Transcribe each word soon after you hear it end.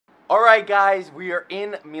Alright guys, we are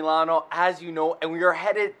in Milano, as you know, and we are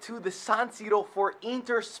headed to the San Siro for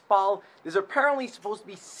Inter Spal. There's apparently supposed to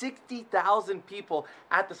be 60,000 people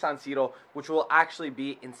at the San Siro, which will actually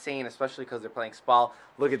be insane, especially because they're playing Spal.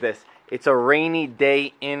 Look at this. It's a rainy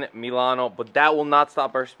day in Milano, but that will not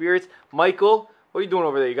stop our spirits. Michael, what are you doing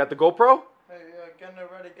over there? You got the GoPro? Hey, getting it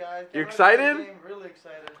ready, guys. You excited? Really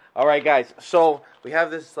excited. Alright guys, so we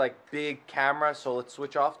have this like big camera, so let's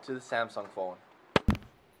switch off to the Samsung phone.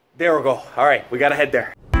 There we go. All right, we gotta head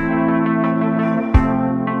there.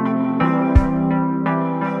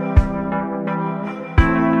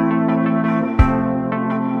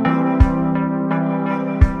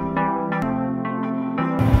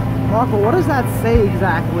 Marco, what does that say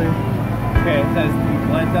exactly? Okay, it says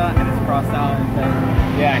Glenda and it's crossed out and it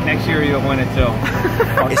says, yeah, next year you'll win it too.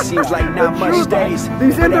 It seems like not much days.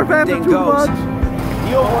 These Inter fans are too much.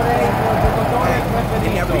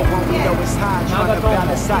 And everyone we know is high, trying to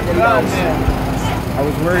balance out the lows. I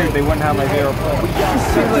was worried they wouldn't have my favorite player.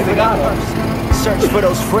 Seems like they got them. Search for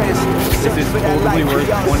those friends. This is totally worth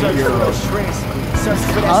 20 euros. Search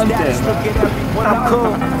for that status, look at everyone, I'm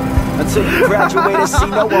cool. Until you graduate and see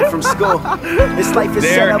no one from school. This life is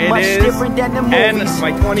set up much different than the movies. And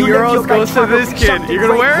my 20 euros goes to this kid. You're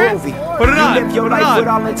gonna wear it? Put it on. Put it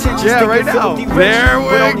on. Yeah, right now. There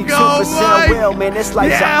we go, Mike.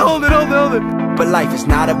 Yeah, hold it. But life is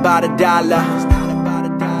not about $1.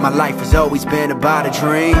 My life has always been about a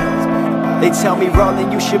dream. They tell me,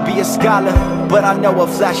 Roland, you should be a scholar, but I know a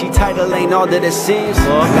flashy title ain't all that it seems. A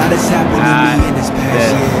lot has happened to me in this past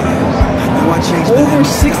year. I know I changed, over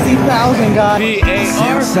 60,000 guys.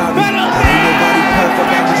 I'm sorry, ain't nobody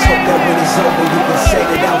perfect. I just hope that when it's over, you can say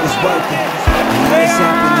that I was worth it. A lot has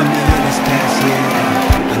happened to me in this past year.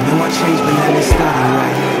 I know I changed, but let me start it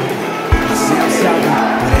right here. I say I'm sorry,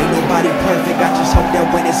 but ain't nobody perfect. I just hope that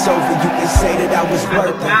when it's over, you can say that I was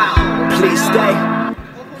worth it. Please stay.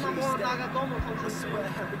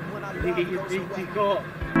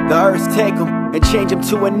 The earth take them and change them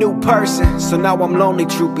to a new person. So now I'm lonely,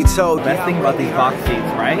 truth be told. The best thing about these box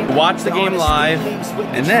seats, right? Watch the game live,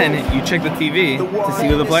 and then you check the TV to see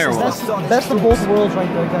who the player was. Best of both worlds right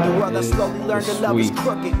there, guys. Sweet.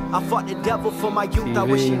 I fought the devil for my youth, I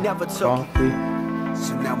wish he never took it.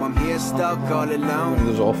 So now I'm here stuck all alone.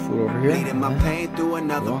 There's all food over here. Bleeding my pain through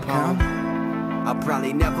another poem. I'll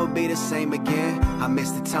probably never be the same again. I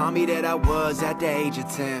miss the Tommy that I was at the age of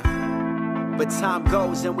 10. But time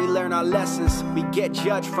goes and we learn our lessons. We get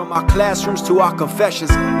judged from our classrooms to our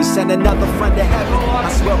confessions. We send another friend to heaven.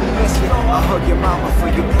 I swear we miss you. I hug your mama for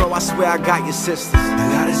you, bro. I swear I got your sisters. A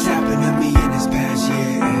lot has happened to me in this past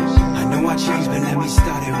year. I know I changed, but let me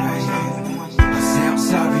start it right here. I say I'm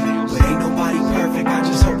sorry, but ain't nobody perfect. I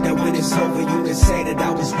just hope that when it's over, you can say that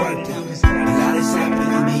I was worth it. A lot has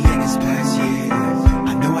happened to me in this past year.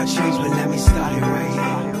 I know I changed, but let me start it right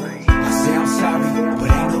here. I say I'm sorry, but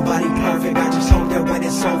ain't nobody perfect. I just hope that when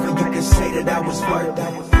it's over, you can say that I was worth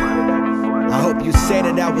it. I hope you say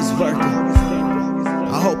that I was worth it.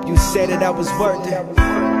 I hope you say that I was worth it.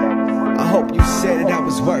 I hope you say that I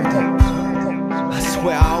was worth it. I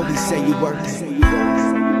swear I always say you worth it. I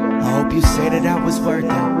hope you say that I was worth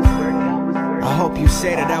it. I hope you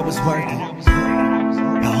say that I was worth it.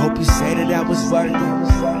 I hope you say that I was worth it.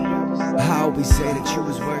 I always say that you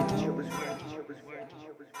was worth it.